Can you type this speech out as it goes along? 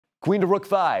Queen to Rook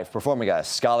 5 performing a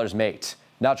Scholar's Mate.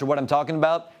 Not sure what I'm talking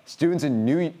about? Students in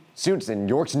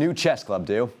York's new chess club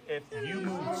do. If you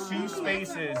move 2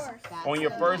 spaces on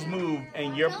your first move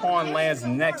and your pawn lands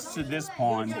next to this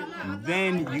pawn,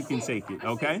 then you can take it,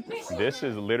 okay? This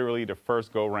is literally the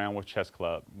first go-round with Chess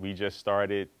Club. We just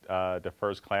started the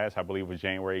first class, I believe it was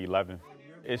January 11th.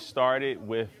 It started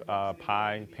with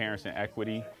PI, Parents in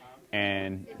Equity,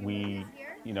 and we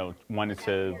wanted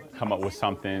to come up with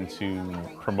something to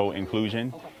promote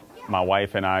inclusion. My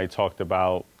wife and I talked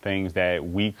about things that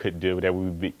we could do, that we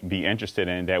would be interested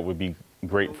in, that would be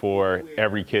great for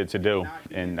every kid to do.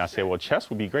 And I said, well, chess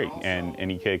would be great, and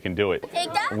any kid can do it.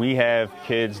 We have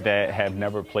kids that have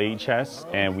never played chess,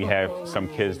 and we have some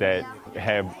kids that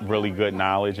have really good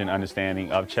knowledge and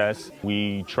understanding of chess.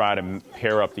 We try to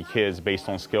pair up the kids based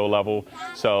on skill level.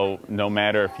 So no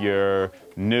matter if you're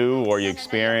new or you're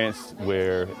experienced,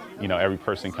 where every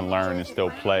person can learn and still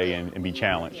play and be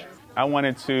challenged. I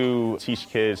wanted to teach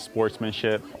kids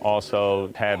sportsmanship, also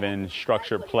having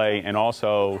structured play, and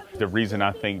also the reason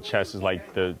I think chess is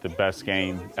like the best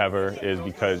game ever is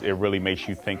because it really makes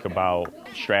you think about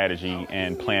strategy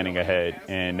and planning ahead,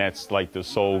 and that's like the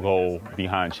sole goal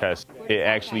behind chess. It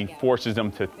actually forces them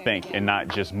to think and not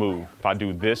just move. If I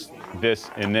do this,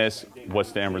 this, and this,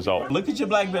 what's the end result? Look at your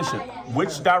black bishop.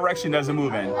 Which direction does it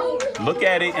move in? Look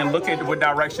at it and look at what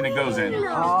direction it goes in. You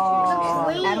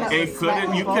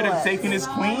could have taken his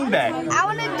queen back. I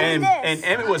want to do this. And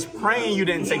Emmett was praying you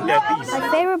didn't take that piece. My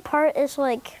favorite part is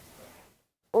like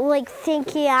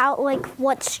thinking out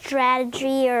what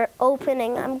strategy or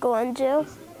opening I'm going to do.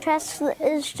 Chess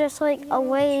is just like a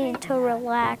way to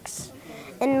relax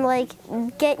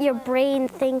and get your brain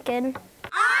thinking.